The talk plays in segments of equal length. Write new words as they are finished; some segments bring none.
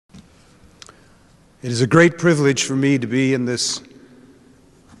It is a great privilege for me to be in this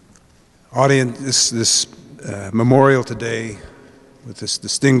audience, this memorial today with this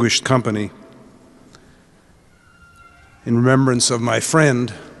distinguished company in remembrance of my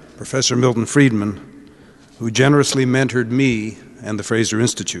friend, Professor Milton Friedman, who generously mentored me and the Fraser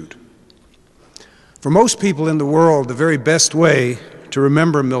Institute. For most people in the world, the very best way to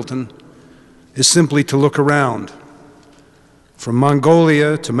remember Milton is simply to look around. From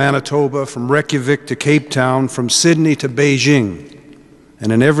Mongolia to Manitoba, from Reykjavik to Cape Town, from Sydney to Beijing,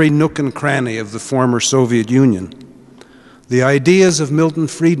 and in every nook and cranny of the former Soviet Union, the ideas of Milton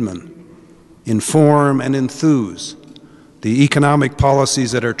Friedman inform and enthuse the economic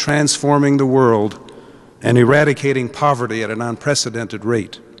policies that are transforming the world and eradicating poverty at an unprecedented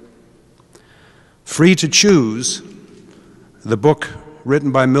rate. Free to Choose, the book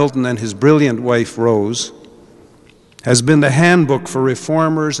written by Milton and his brilliant wife Rose, has been the handbook for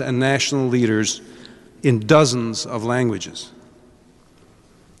reformers and national leaders in dozens of languages.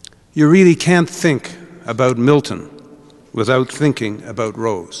 You really can't think about Milton without thinking about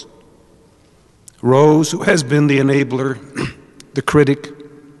Rose. Rose, who has been the enabler, the critic,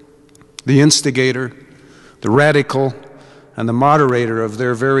 the instigator, the radical, and the moderator of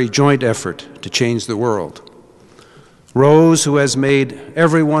their very joint effort to change the world. Rose, who has made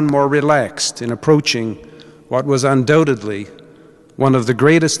everyone more relaxed in approaching what was undoubtedly one of the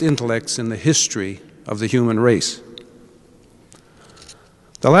greatest intellects in the history of the human race.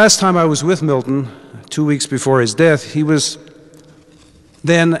 The last time I was with Milton, 2 weeks before his death, he was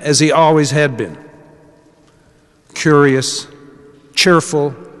then, as he always had been, curious,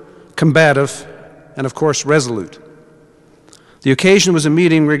 cheerful, combative, and of course resolute. The occasion was a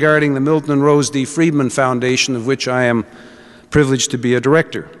meeting regarding the Milton and Rose D. Friedman Foundation, of which I am privileged to be a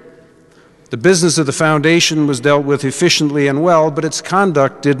director. The business of the foundation was dealt with efficiently and well, but its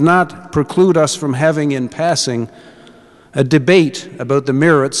conduct did not preclude us from having in passing a debate about the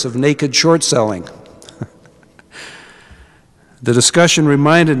merits of naked short selling. The discussion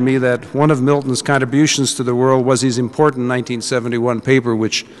reminded me that one of Milton's contributions to the world was his important 1971 paper,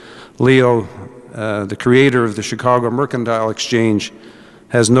 which Leo, the creator of the Chicago Mercantile Exchange,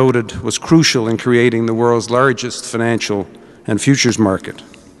 has noted was crucial in creating the world's largest financial and futures market.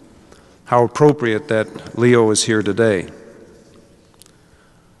 How appropriate that Leo is here today.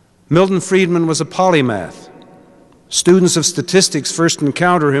 Milton Friedman was a polymath. Students of statistics first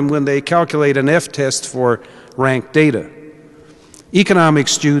encounter him when they calculate an F-test for ranked data.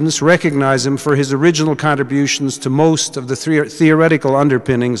 Economics students recognize him for his original contributions to most of the theoretical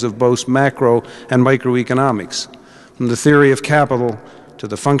underpinnings of both macro and microeconomics, from the theory of capital to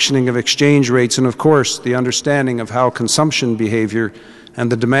the functioning of exchange rates, and of course the understanding of how consumption behavior and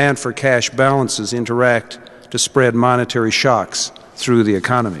the demand for cash balances interact to spread monetary shocks through the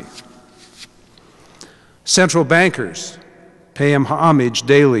economy. Central bankers pay him homage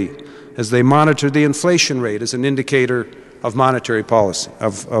daily as they monitor the inflation rate as an indicator of monetary policy.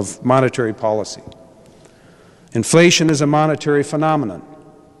 Inflation is a monetary phenomenon.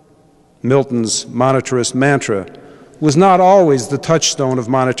 Milton's monetarist mantra was not always the touchstone of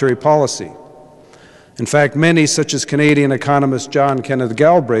monetary policy. In fact, many, such as Canadian economist John Kenneth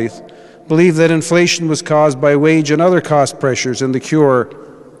Galbraith, believe that inflation was caused by wage and other cost pressures, and the cure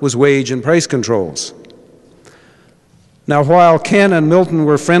was wage and price controls. Now, while Ken and Milton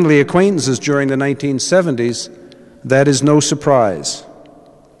were friendly acquaintances during the 1970s, that is no surprise,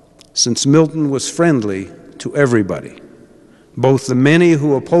 since Milton was friendly to everybody, both the many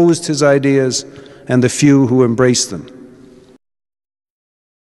who opposed his ideas and the few who embraced them.